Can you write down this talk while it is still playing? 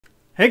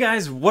Hey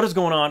guys, what is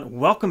going on?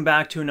 Welcome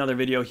back to another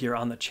video here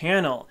on the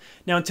channel.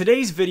 Now in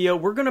today's video,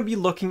 we're going to be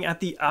looking at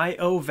the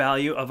I/O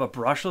value of a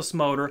brushless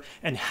motor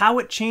and how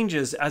it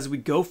changes as we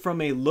go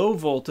from a low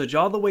voltage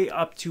all the way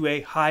up to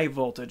a high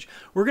voltage.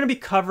 We're going to be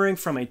covering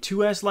from a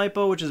 2S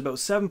LiPo, which is about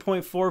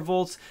 7.4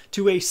 volts,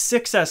 to a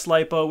 6S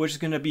LiPo, which is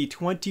going to be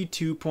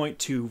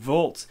 22.2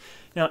 volts.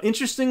 Now,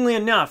 interestingly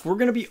enough, we're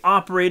going to be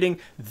operating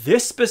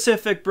this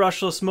specific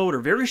brushless motor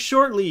very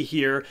shortly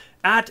here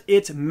at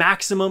its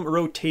maximum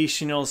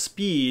rotational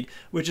speed,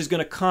 which is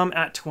going to come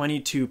at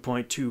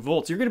 22.2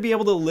 volts. You're going to be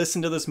able to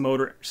listen to this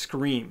motor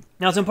scream.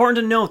 Now, it's important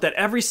to note that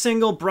every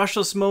single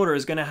brushless motor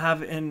is going to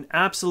have an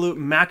absolute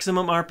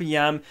maximum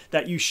RPM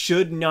that you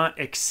should not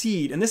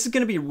exceed. And this is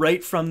going to be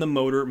right from the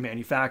motor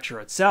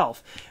manufacturer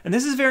itself. And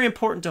this is very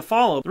important to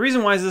follow. The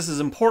reason why this is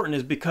important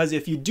is because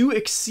if you do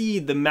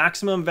exceed the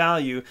maximum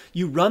value,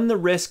 you run the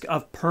risk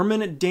of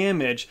permanent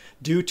damage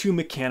due to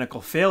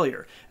mechanical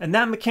failure. And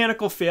that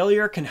mechanical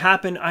failure can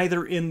happen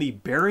either in the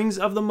bearings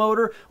of the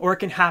motor or it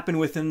can happen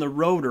within the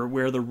rotor,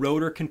 where the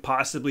rotor can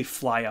possibly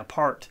fly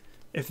apart.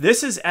 If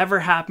this has ever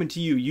happened to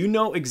you, you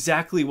know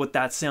exactly what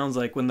that sounds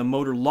like when the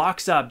motor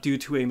locks up due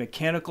to a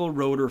mechanical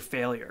rotor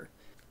failure.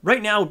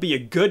 Right now would be a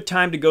good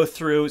time to go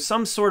through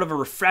some sort of a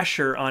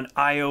refresher on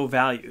I/O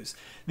values.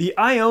 The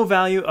I/O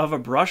value of a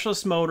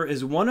brushless motor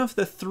is one of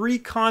the three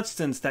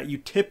constants that you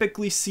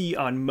typically see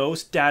on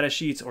most data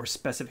sheets or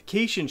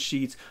specification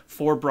sheets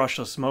for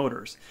brushless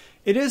motors.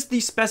 It is the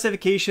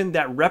specification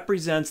that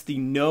represents the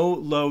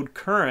no-load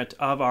current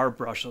of our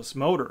brushless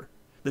motor.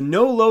 The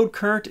no-load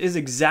current is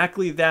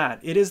exactly that.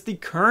 It is the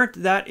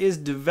current that is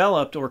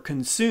developed or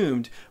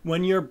consumed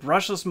when your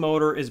brushless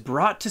motor is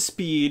brought to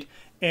speed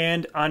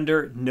and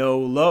under no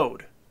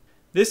load.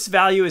 This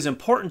value is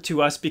important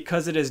to us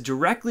because it is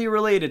directly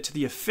related to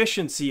the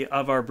efficiency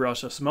of our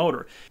brushless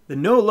motor. The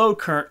no-load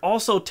current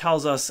also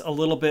tells us a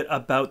little bit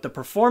about the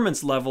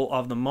performance level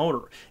of the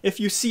motor. If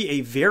you see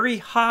a very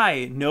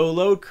high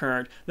no-load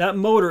current, that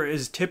motor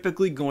is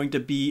typically going to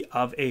be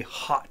of a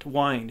hot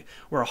wind,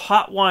 where a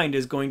hot wind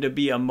is going to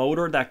be a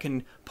motor that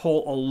can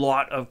pull a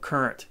lot of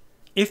current.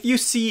 If you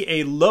see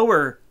a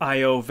lower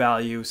I/O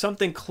value,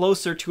 something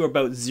closer to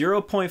about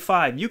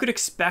 0.5, you could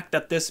expect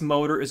that this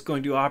motor is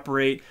going to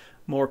operate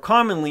more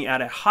commonly at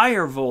a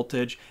higher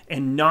voltage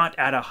and not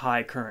at a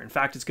high current. In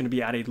fact, it's going to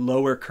be at a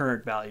lower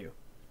current value.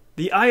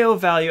 The I/O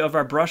value of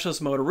our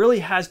brushless motor really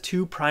has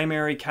two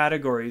primary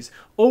categories.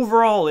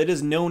 Overall, it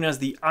is known as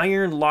the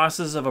iron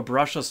losses of a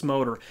brushless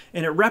motor,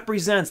 and it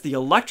represents the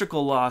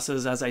electrical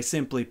losses, as I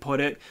simply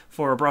put it,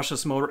 for a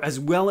brushless motor, as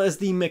well as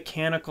the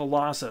mechanical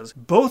losses.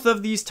 Both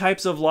of these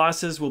types of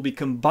losses will be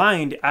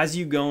combined as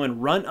you go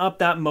and run up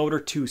that motor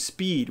to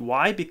speed.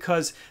 Why?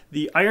 Because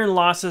the iron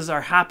losses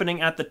are happening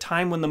at the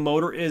time when the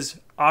motor is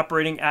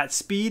operating at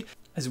speed,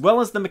 as well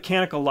as the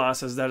mechanical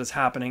losses that is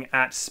happening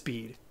at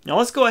speed. Now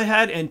let's go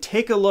ahead and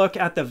take a look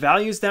at the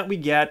values that we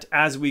get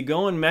as we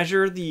go and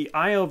measure the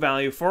I/O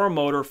value for a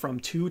motor from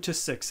 2 to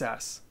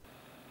 6S.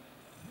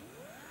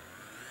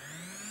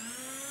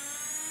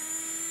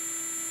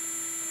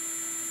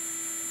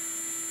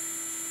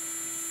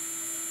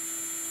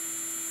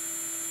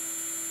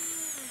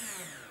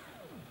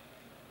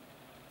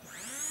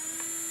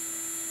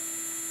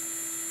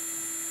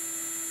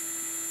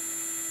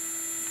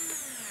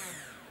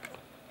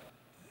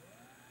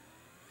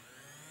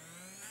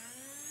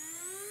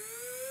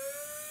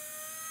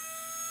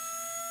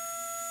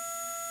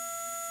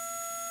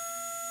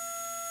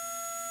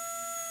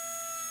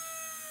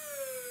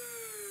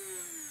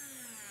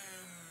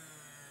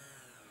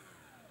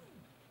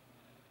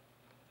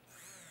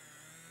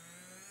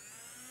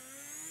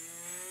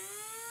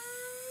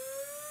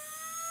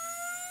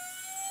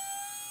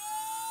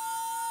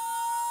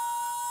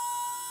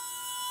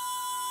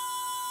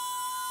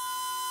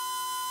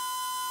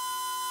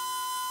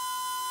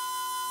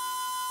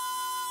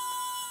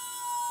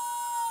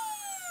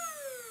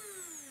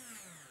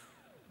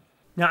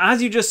 Now,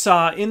 as you just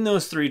saw in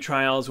those three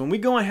trials, when we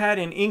go ahead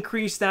and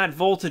increase that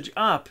voltage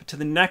up to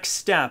the next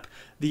step,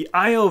 the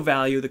I/O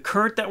value, the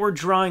current that we're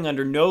drawing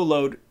under no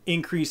load,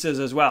 increases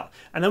as well.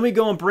 And then we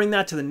go and bring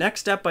that to the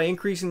next step by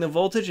increasing the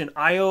voltage, and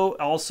I/O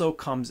also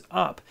comes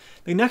up.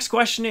 The next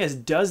question is,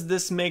 does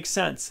this make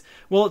sense?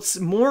 Well, it's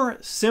more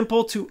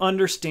simple to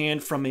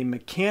understand from a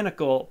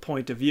mechanical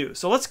point of view.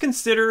 So let's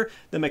consider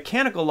the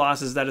mechanical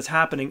losses that is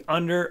happening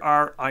under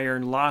our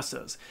iron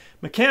losses.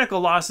 Mechanical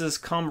losses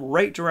come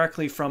right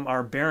directly from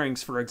our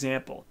bearings, for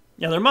example.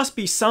 Now, there must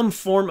be some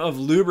form of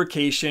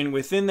lubrication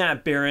within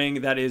that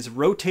bearing that is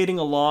rotating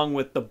along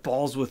with the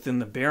balls within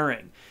the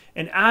bearing.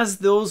 And as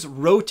those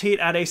rotate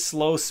at a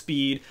slow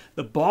speed,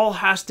 the ball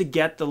has to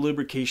get the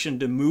lubrication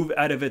to move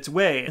out of its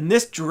way. And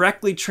this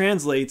directly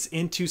translates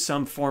into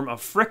some form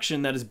of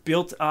friction that is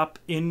built up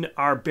in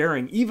our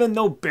bearing, even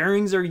though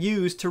bearings are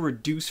used to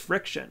reduce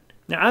friction.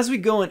 Now, as we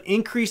go and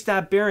increase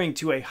that bearing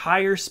to a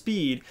higher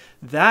speed,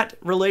 that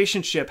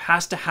relationship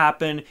has to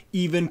happen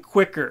even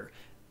quicker.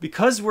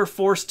 Because we're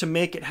forced to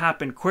make it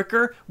happen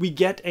quicker, we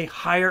get a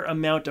higher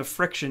amount of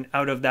friction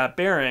out of that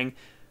bearing,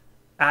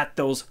 at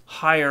those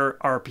higher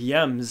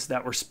RPMs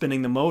that we're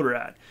spinning the motor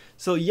at.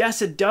 So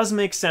yes, it does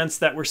make sense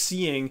that we're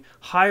seeing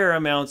higher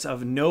amounts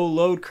of no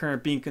load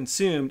current being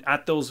consumed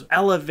at those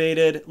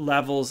elevated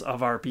levels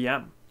of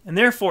RPM. And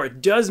therefore,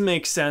 it does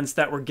make sense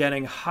that we're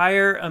getting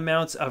higher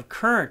amounts of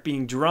current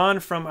being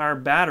drawn from our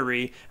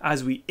battery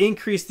as we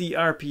increase the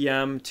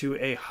RPM to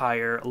a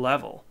higher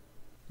level.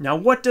 Now,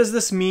 what does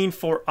this mean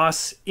for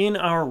us in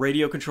our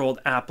radio-controlled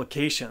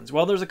applications?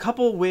 Well, there's a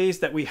couple ways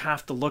that we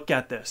have to look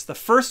at this. The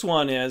first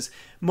one is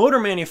motor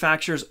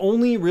manufacturers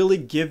only really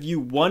give you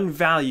one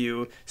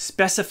value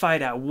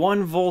specified at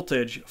one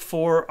voltage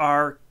for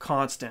our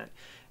constant.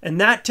 And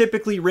that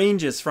typically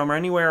ranges from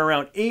anywhere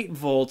around 8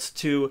 volts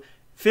to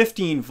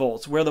 15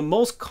 volts, where the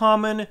most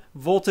common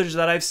voltage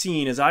that I've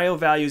seen is I/O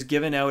values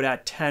given out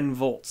at 10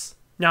 volts.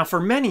 Now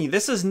for many,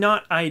 this is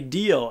not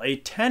ideal. A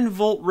 10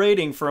 volt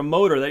rating for a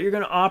motor that you're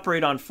going to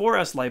operate on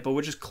 4S LiPo,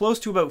 which is close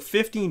to about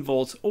 15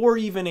 volts, or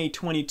even a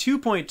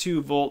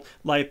 22.2 volt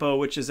LiPo,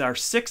 which is our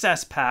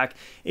 6S pack,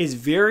 is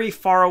very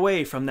far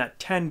away from that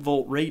 10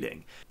 volt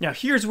rating. Now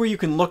here's where you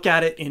can look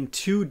at it in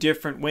two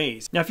different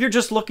ways. Now if you're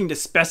just looking to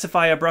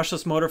specify a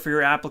brushless motor for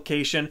your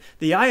application,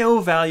 the I/O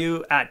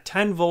value at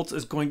 10 volts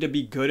is going to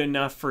be good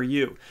enough for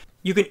you.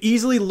 You can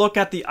easily look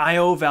at the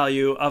I/O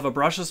value of a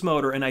brushless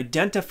motor and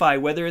identify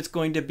whether it's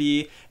going to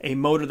be a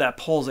motor that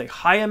pulls a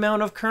high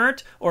amount of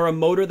current or a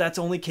motor that's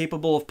only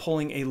capable of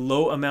pulling a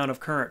low amount of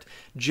current.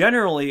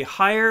 Generally,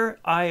 higher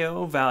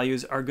I/O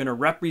values are going to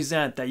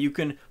represent that you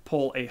can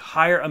pull a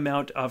higher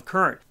amount of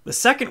current. The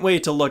second way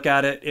to look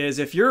at it is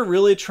if you're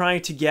really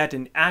trying to get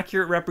an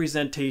accurate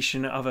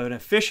representation of an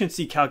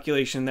efficiency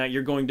calculation that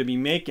you're going to be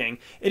making,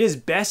 it is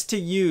best to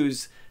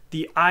use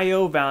the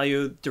I/O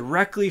value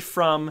directly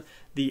from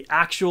the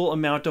actual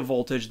amount of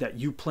voltage that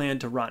you plan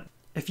to run.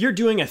 If you're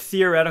doing a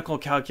theoretical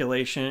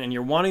calculation and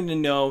you're wanting to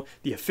know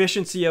the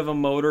efficiency of a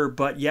motor,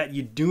 but yet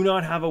you do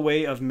not have a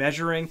way of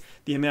measuring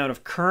the amount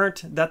of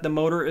current that the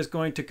motor is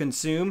going to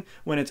consume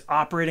when it's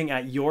operating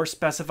at your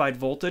specified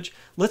voltage,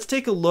 let's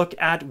take a look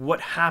at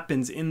what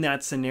happens in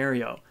that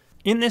scenario.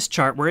 In this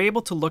chart, we're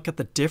able to look at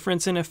the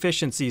difference in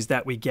efficiencies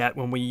that we get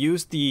when we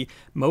use the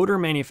motor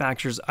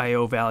manufacturer's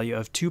I/O value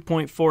of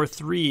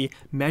 2.43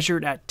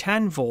 measured at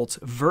 10 volts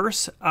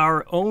versus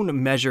our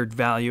own measured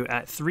value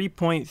at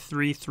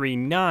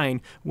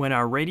 3.339 when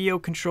our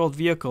radio-controlled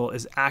vehicle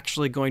is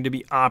actually going to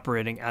be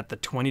operating at the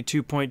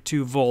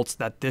 22.2 volts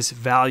that this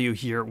value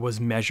here was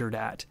measured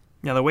at.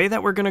 Now the way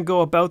that we're going to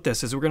go about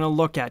this is we're going to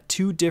look at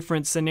two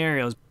different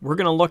scenarios. We're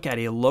going to look at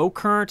a low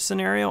current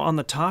scenario on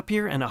the top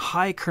here and a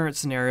high current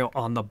scenario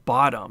on the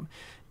bottom.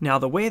 Now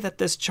the way that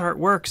this chart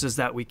works is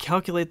that we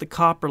calculate the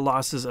copper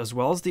losses as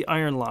well as the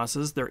iron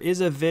losses. There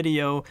is a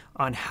video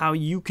on how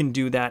you can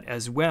do that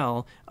as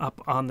well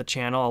up on the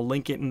channel. I'll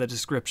link it in the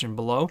description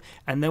below.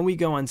 And then we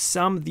go and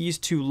sum these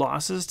two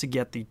losses to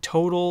get the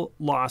total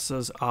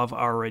losses of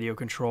our radio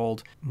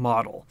controlled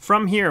model.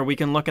 From here we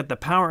can look at the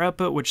power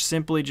output, which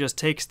simply just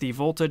takes the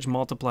voltage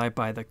multiplied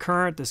by the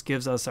current. This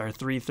gives us our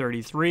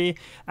 333.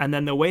 And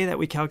then the way that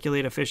we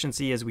calculate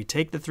efficiency is we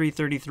take the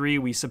 333,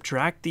 we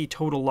subtract the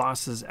total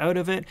losses out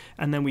of it,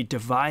 and then we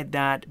divide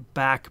that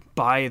back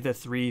by the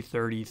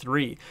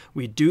 333.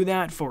 We do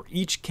that for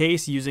each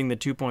case using the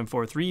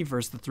 2.43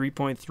 versus the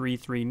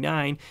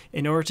 3.339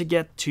 in order to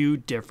get two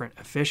different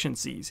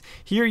efficiencies.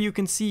 Here you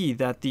can see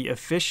that the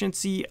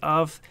efficiency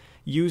of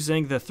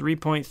using the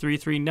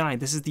 3.339,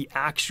 this is the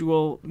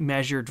actual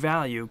measured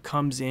value,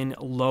 comes in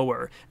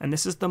lower. And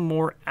this is the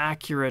more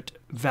accurate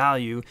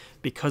value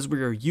because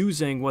we are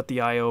using what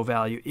the I/O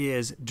value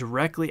is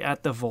directly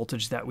at the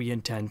voltage that we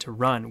intend to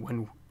run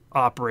when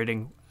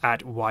operating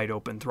at wide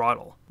open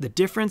throttle. The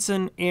difference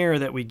in air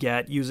that we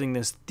get using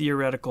this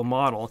theoretical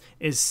model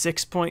is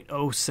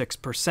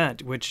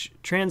 6.06%, which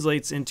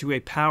translates into a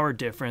power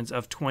difference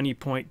of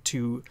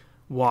 20.2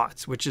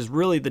 watts, which is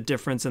really the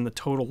difference in the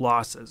total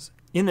losses.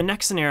 In the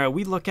next scenario,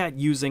 we look at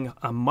using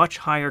a much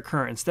higher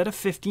current. Instead of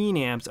 15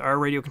 amps, our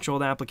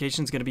radio-controlled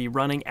application is going to be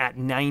running at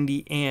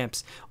 90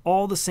 amps.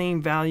 All the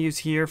same values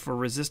here for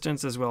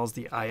resistance as well as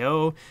the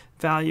I/O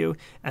value.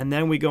 And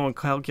then we go and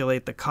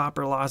calculate the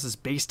copper losses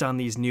based on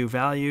these new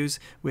values,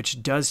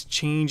 which does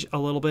change a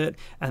little bit.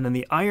 And then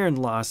the iron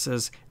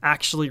losses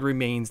actually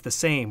remains the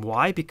same.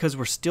 Why? Because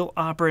we're still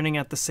operating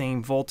at the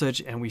same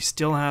voltage and we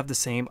still have the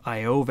same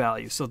I/O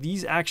value. So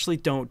these actually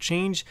don't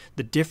change.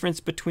 The difference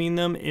between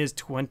them is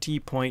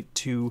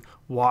 20.2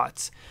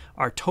 watts.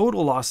 Our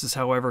total losses,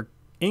 however,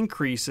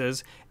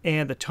 increases,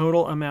 and the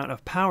total amount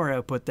of power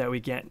output that we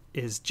get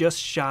is just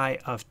shy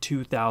of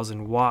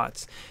 2,000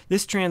 watts.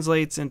 This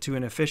translates into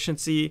an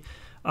efficiency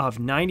of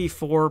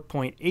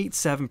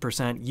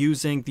 94.87%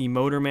 using the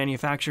motor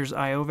manufacturer's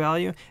I/O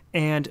value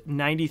and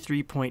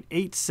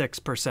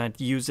 93.86%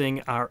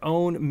 using our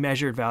own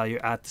measured value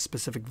at the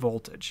specific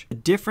voltage. The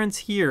difference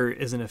here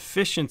is an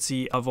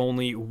efficiency of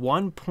only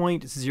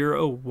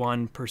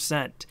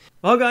 1.01%.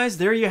 Well guys,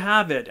 there you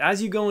have it.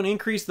 As you go and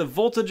increase the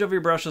voltage of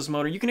your brushless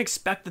motor, you can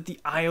expect that the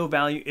I/O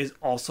value is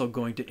also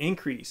going to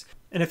increase.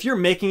 And if you're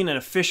making an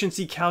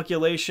efficiency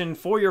calculation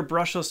for your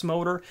brushless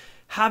motor,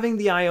 having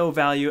the I/O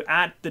value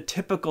at the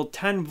typical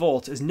 10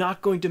 volts is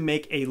not going to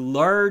make a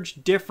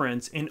large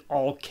difference in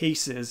all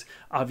cases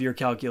of your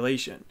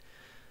calculation.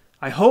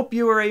 I hope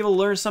you were able to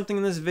learn something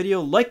in this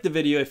video. Like the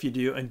video if you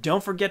do, and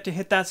don't forget to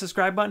hit that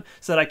subscribe button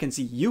so that I can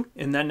see you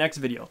in that next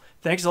video.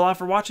 Thanks a lot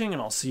for watching,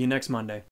 and I'll see you next Monday.